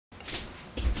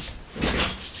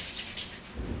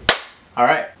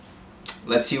Alright,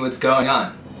 let's see what's going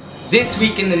on. This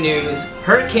week in the news,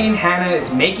 Hurricane Hannah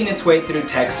is making its way through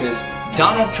Texas.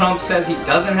 Donald Trump says he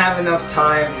doesn't have enough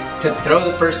time to throw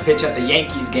the first pitch at the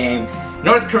Yankees game.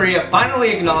 North Korea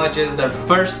finally acknowledges their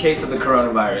first case of the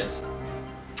coronavirus.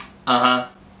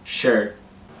 Sure.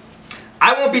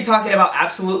 I won't be talking about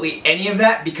absolutely any of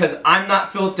that because I'm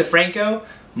not Philip DeFranco.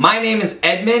 My name is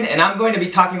Edmund and I'm going to be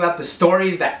talking about the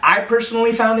stories that I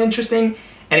personally found interesting,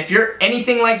 and if you're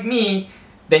anything like me,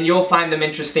 then you'll find them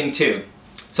interesting too.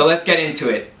 So let's get into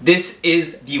it. This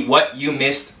is the What You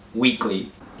Missed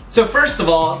Weekly. So first of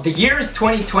all, the year is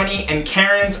 2020 and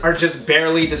Karens are just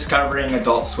barely discovering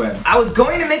Adult Swim. I was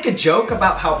going to make a joke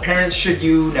about how parents should,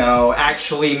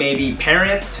 actually maybe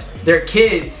parent their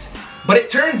kids, but it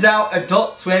turns out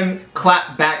Adult Swim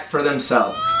clapped back for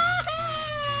themselves.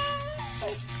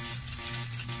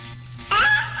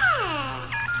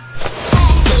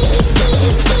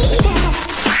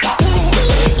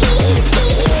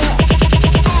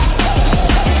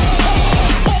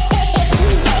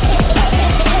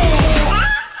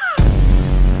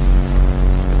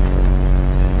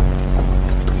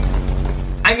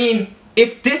 I mean,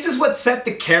 if this is what set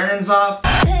the Karens off,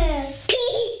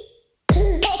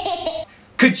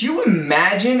 could you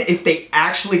imagine if they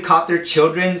actually caught their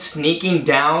children sneaking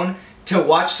down to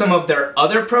watch some of their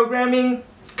other programming,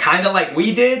 kinda like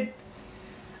we did?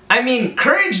 I mean,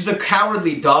 Courage the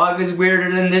Cowardly Dog is weirder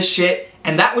than this shit,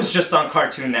 and that was just on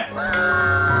Cartoon Network.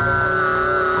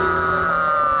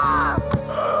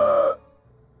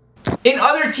 In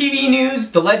other TV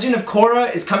news, The Legend of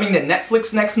Korra is coming to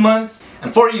Netflix next month.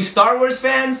 And for you Star Wars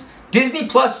fans, Disney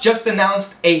Plus just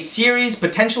announced a series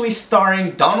potentially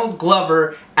starring Donald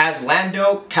Glover as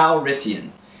Lando Calrissian.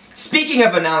 Speaking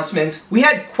of announcements, we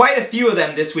had quite a few of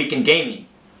them this week in gaming.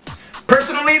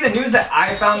 Personally, the news that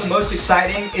I found the most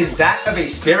exciting is that of a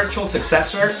spiritual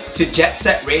successor to Jet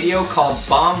Set Radio called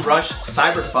Bomb Rush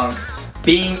Cyberfunk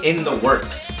being in the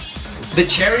works. The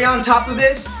cherry on top of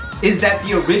this is that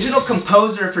the original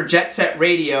composer for Jet Set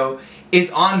Radio is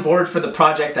on board for the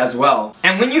project as well.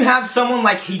 And when you have someone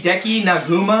like Hideki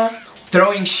Naguma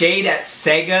throwing shade at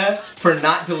Sega for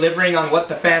not delivering on what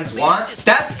the fans want,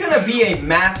 that's gonna be a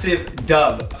massive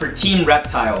dub for Team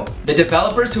Reptile, the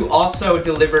developers who also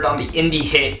delivered on the indie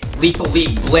hit Lethal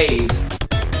League Blaze,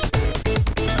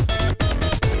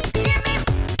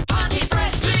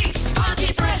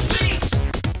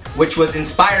 which was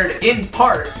inspired in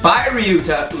part by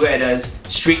Ryuta Ueda's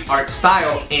street art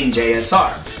style in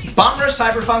JSR. Bomb Rush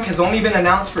Cyberfunk has only been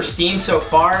announced for Steam so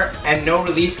far and no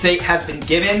release date has been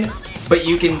given, but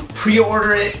you can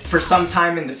pre-order it for some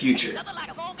time in the future.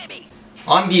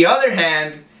 On the other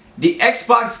hand, the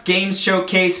Xbox Games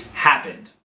Showcase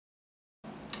happened.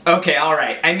 Okay,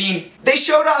 alright, I mean, they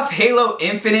showed off Halo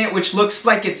Infinite, which looks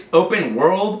like it's open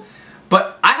world,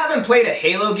 but I haven't played a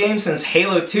Halo game since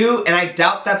Halo 2, and I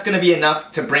doubt that's going to be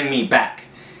enough to bring me back.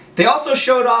 They also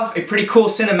showed off a pretty cool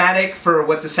cinematic for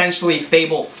what's essentially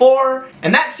Fable 4,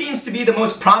 and that seems to be the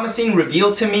most promising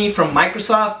reveal to me from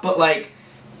Microsoft, but like,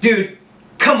 dude,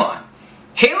 come on.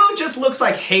 Halo just looks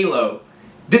like Halo.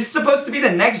 This is supposed to be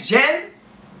the next gen?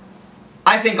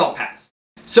 I think I'll pass.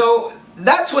 So,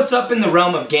 that's what's up in the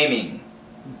realm of gaming.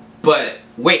 But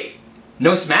wait,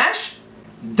 no Smash?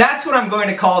 That's what I'm going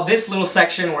to call this little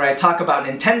section where I talk about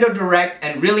Nintendo Direct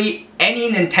and really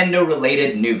any Nintendo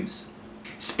related news.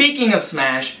 Speaking of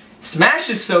Smash, Smash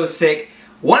is so sick,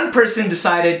 one person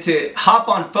decided to hop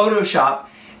on Photoshop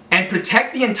and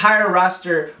protect the entire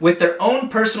roster with their own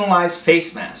personalized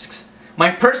face masks. My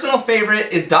personal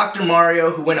favorite is Dr.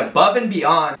 Mario, who went above and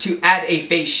beyond to add a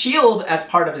face shield as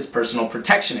part of his personal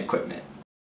protection equipment.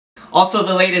 Also,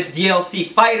 the latest DLC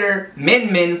fighter,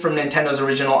 Min Min from Nintendo's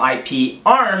original IP,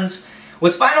 ARMS,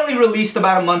 was finally released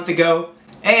about a month ago,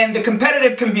 and the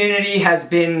competitive community has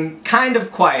been kind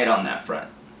of quiet on that front.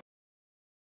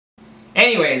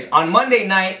 Anyways, on Monday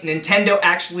night, Nintendo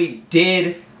actually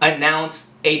did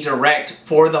announce a Direct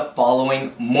for the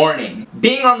following morning.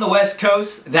 Being on the West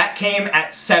Coast, that came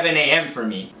at 7 AM for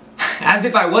me. As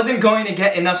if I wasn't going to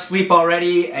get enough sleep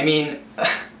already, I mean,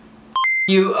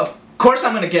 of course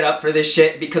I'm gonna get up for this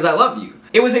shit because I love you.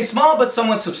 It was a small but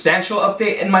somewhat substantial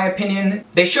update in my opinion.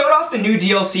 They showed off the new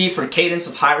DLC for Cadence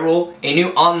of Hyrule, a new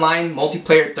online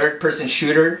multiplayer third-person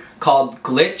shooter called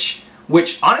Glitch,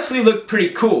 which honestly looked pretty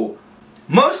cool.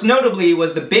 Most notably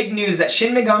was the big news that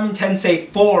Shin Megami Tensei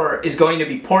 4 is going to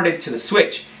be ported to the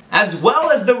Switch, as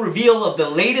well as the reveal of the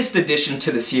latest addition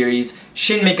to the series,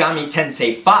 Shin Megami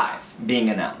Tensei 5, being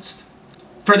announced.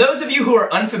 For those of you who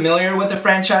are unfamiliar with the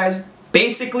franchise,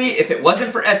 Basically, if it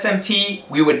wasn't for SMT,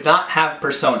 we would not have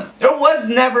Persona. There was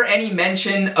never any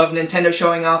mention of Nintendo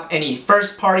showing off any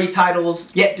first-party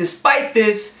titles, yet despite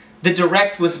this, the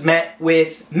Direct was met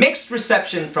with mixed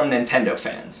reception from Nintendo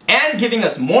fans, and giving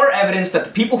us more evidence that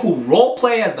the people who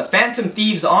roleplay as the Phantom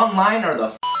Thieves online are the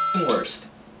f***ing worst.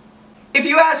 If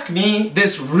you ask me,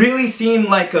 this really seemed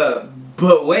like a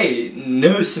 "but wait,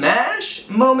 no Smash?"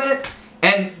 moment,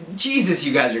 and Jesus,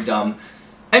 you guys are dumb.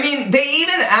 I mean, they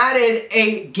even added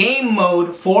a game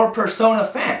mode for Persona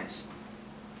fans.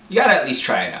 You gotta at least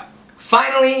try it out.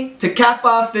 Finally, to cap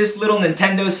off this little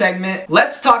Nintendo segment,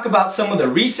 let's talk about some of the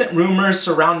recent rumors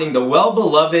surrounding the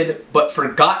well-beloved but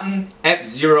forgotten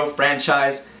F-Zero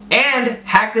franchise and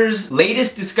hackers'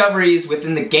 latest discoveries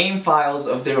within the game files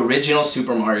of the original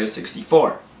Super Mario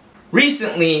 64.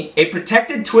 Recently, a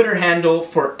protected Twitter handle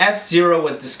for F-Zero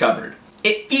was discovered.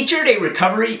 It featured a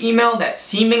recovery email that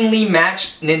seemingly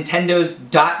matched Nintendo's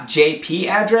 .jp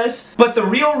address, but the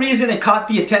real reason it caught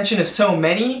the attention of so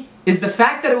many is the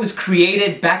fact that it was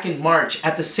created back in March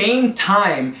at the same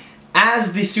time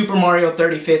as the Super Mario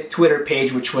 35th Twitter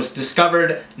page, which was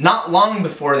discovered not long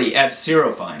before the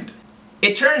F-Zero find.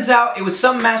 It turns out it was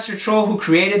some master troll who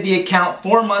created the account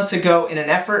 4 months ago in an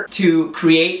effort to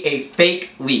create a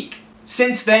fake leak.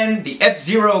 Since then, the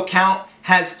F-Zero account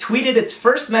has tweeted its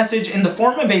first message in the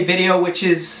form of a video which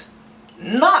is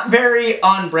not very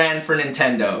on brand for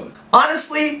Nintendo.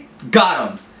 Honestly,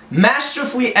 got 'em.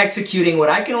 Masterfully executing what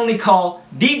I can only call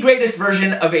the greatest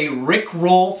version of a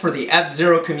Rickroll for the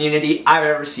F-Zero community I've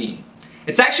ever seen.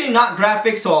 It's actually not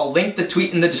graphic, so I'll link the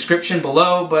tweet in the description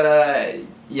below, but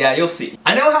yeah, you'll see.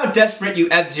 I know how desperate you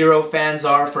F-Zero fans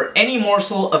are for any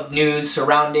morsel of news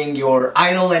surrounding your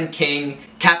idol and king,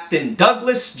 Captain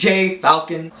Douglas J.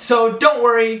 Falcon, so don't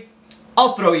worry,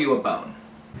 I'll throw you a bone.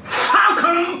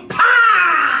 Falcon Punch!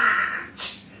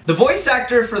 The voice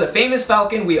actor for the famous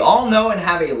Falcon we all know and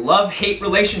have a love-hate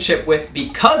relationship with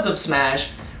because of Smash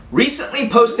recently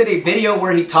posted a video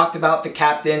where he talked about the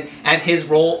captain and his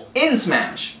role in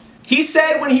Smash. He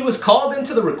said when he was called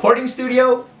into the recording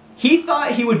studio, he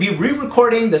thought he would be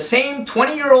re-recording the same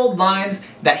 20-year-old lines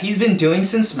that he's been doing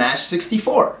since Smash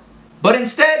 64. But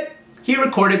instead, he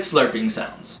recorded slurping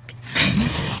sounds.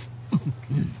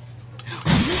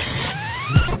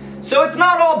 So it's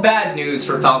not all bad news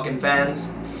for Falcon fans.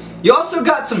 You also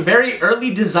got some very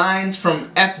early designs from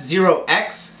F-Zero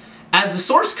X, as the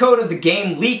source code of the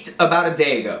game leaked about a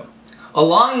day ago,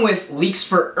 along with leaks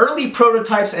for early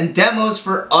prototypes and demos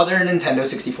for other Nintendo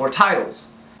 64 titles.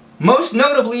 Most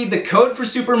notably, the code for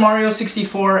Super Mario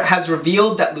 64 has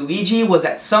revealed that Luigi was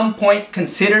at some point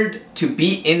considered to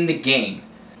be in the game.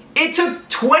 It took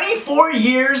 24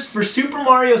 years for Super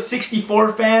Mario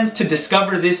 64 fans to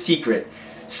discover this secret,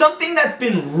 something that's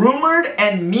been rumored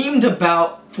and memed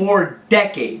about for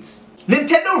decades.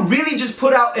 Nintendo really just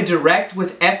put out a Direct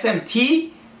with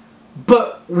SMT,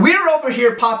 but we're over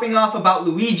here popping off about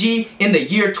Luigi in the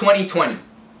year 2020.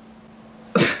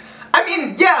 I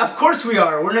mean, yeah, of course we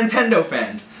are. We're Nintendo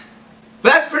fans.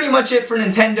 But that's pretty much it for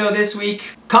Nintendo this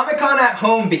week. Comic-Con at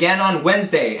Home began on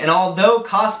Wednesday, and although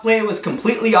cosplay was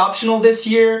completely optional this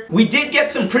year, we did get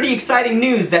some pretty exciting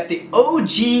news that the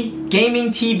OG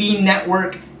gaming TV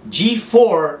network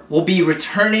G4 will be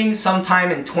returning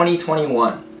sometime in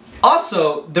 2021.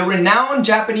 Also, the renowned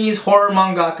Japanese horror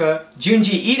mangaka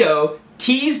Junji Ito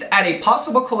teased at a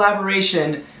possible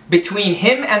collaboration between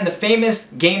him and the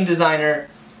famous game designer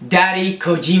Daddy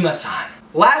Kojima-san.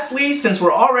 Lastly, since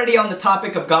we're already on the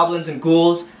topic of goblins and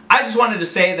ghouls, I just wanted to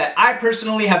say that I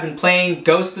personally have been playing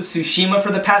Ghost of Tsushima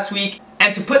for the past week,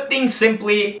 and to put things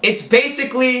simply, it's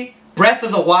basically Breath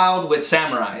of the Wild with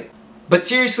samurai. But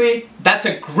seriously, that's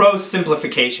a gross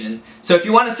simplification. So if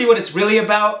you want to see what it's really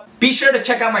about, be sure to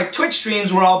check out my Twitch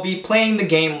streams where I'll be playing the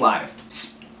game live.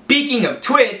 Speaking of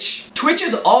Twitch, Twitch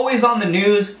is always on the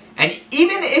news, and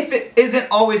even if it isn't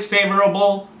always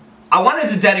favorable, I wanted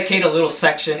to dedicate a little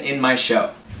section in my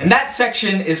show. And that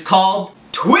section is called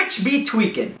Twitch Be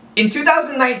Tweakin'. In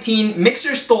 2019,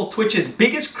 Mixer stole Twitch's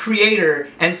biggest creator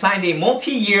and signed a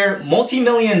multi-year,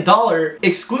 multi-million-dollar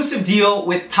exclusive deal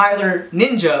with Tyler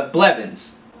Ninja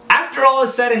Blevins. After all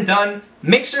is said and done,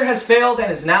 Mixer has failed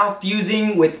and is now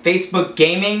fusing with Facebook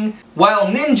Gaming, while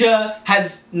Ninja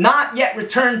has not yet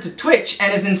returned to Twitch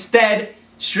and is instead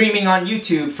streaming on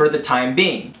YouTube for the time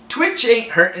being. Twitch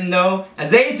ain't hurting though,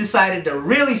 as they decided to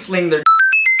really sling their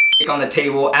on the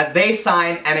table as they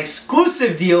signed an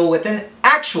exclusive deal with an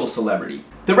actual celebrity.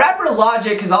 The rapper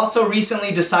Logic has also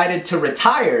recently decided to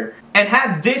retire and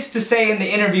had this to say in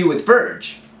the interview with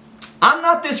Verge. "I'm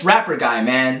not this rapper guy,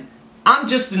 man. I'm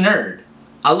just a nerd.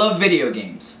 I love video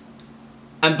games.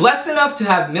 I'm blessed enough to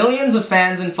have millions of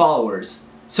fans and followers,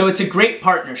 so it's a great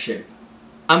partnership.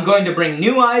 I'm going to bring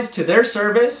new eyes to their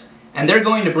service, and they're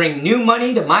going to bring new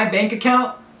money to my bank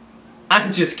account.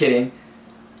 I'm just kidding.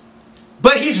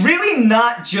 But he's really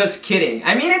not just kidding.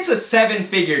 I mean, it's a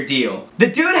 7-figure deal. The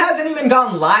dude hasn't even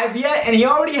gone live yet, and he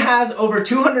already has over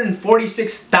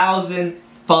 246,000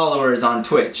 followers on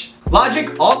Twitch.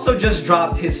 Logic also just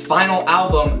dropped his final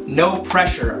album, No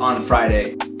Pressure, on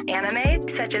Friday. Anime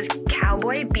such as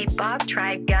Cowboy Bebop,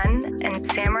 Trigun,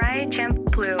 and Samurai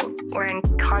Champloo were in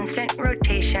constant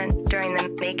rotation during the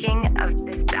making of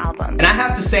this album. And I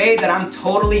have to say that I'm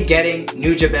totally getting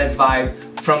Nujabes vibe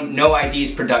from No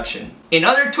ID's production. In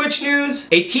other Twitch news,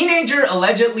 a teenager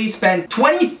allegedly spent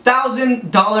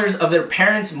 $20,000 of their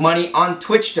parents' money on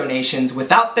Twitch donations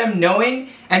without them knowing,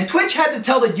 and Twitch had to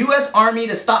tell the US Army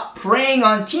to stop preying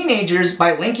on teenagers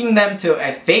by linking them to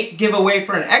a fake giveaway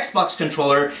for an Xbox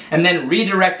controller and then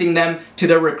redirecting them to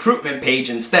their recruitment page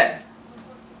instead.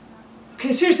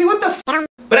 Okay, seriously, what the f?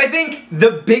 But I think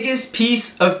the biggest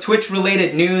piece of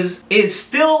Twitch-related news is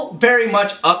still very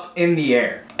much up in the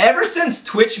air. Ever since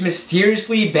Twitch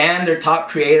mysteriously banned their top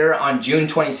creator on June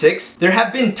 26, there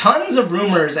have been tons of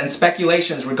rumors and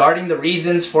speculations regarding the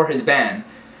reasons for his ban.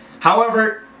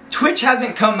 However, Twitch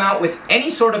hasn't come out with any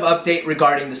sort of update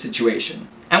regarding the situation.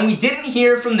 And we didn't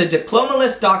hear from the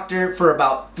diplomaless doctor for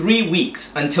about 3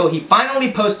 weeks until he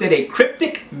finally posted a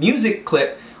cryptic music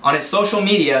clip on his social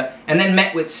media and then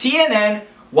met with CNN,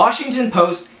 Washington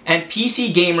Post, and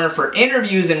PC Gamer for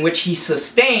interviews in which he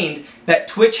sustained that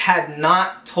Twitch had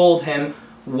not told him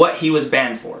what he was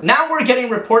banned for. Now we're getting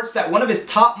reports that one of his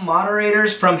top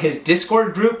moderators from his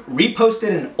Discord group reposted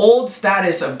an old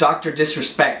status of Dr.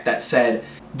 Disrespect that said,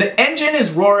 "The engine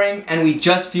is roaring and we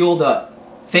just fueled up.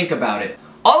 Think about it."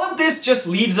 All of this just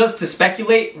leaves us to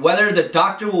speculate whether the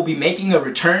doctor will be making a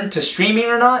return to streaming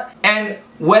or not, and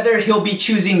whether he'll be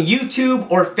choosing YouTube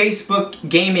or Facebook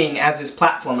gaming as his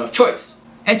platform of choice.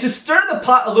 And to stir the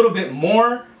pot a little bit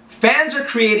more, fans are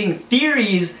creating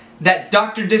theories that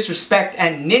Dr. Disrespect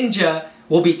and Ninja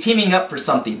will be teaming up for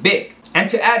something big. And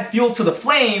to add fuel to the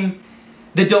flame,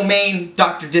 the domain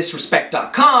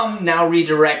drdisrespect.com now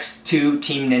redirects to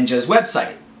Team Ninja's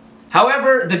website.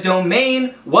 However, the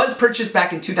domain was purchased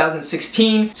back in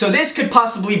 2016, so this could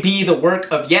possibly be the work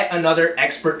of yet another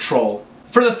expert troll.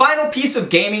 For the final piece of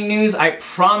gaming news, I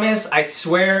promise, I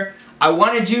swear, I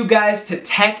wanted you guys to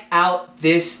check out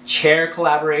this chair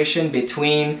collaboration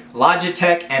between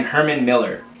Logitech and Herman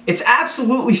Miller. It's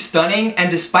absolutely stunning, and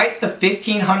despite the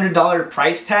 $1,500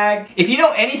 price tag, if you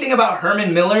know anything about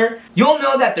Herman Miller, you'll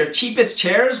know that their cheapest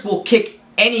chairs will kick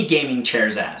any gaming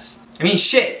chair's ass. I mean,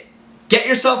 shit. Get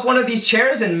yourself one of these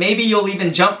chairs and maybe you'll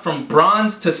even jump from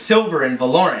bronze to silver in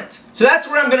Valorant. So that's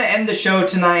where I'm going to end the show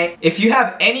tonight. If you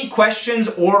have any questions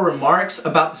or remarks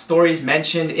about the stories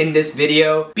mentioned in this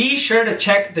video, be sure to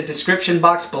check the description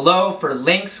box below for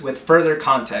links with further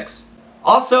context.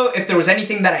 Also, if there was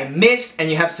anything that I missed and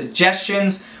you have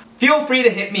suggestions, feel free to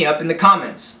hit me up in the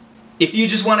comments. If you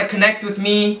just want to connect with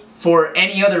me for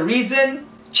any other reason,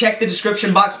 check the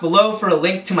description box below for a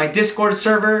link to my Discord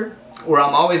server, where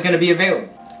I'm always going to be available.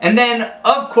 And then,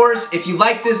 of course, if you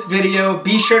like this video,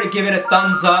 be sure to give it a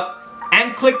thumbs up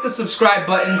and click the subscribe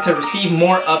button to receive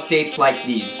more updates like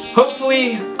these.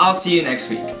 Hopefully, I'll see you next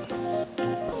week.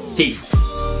 Peace.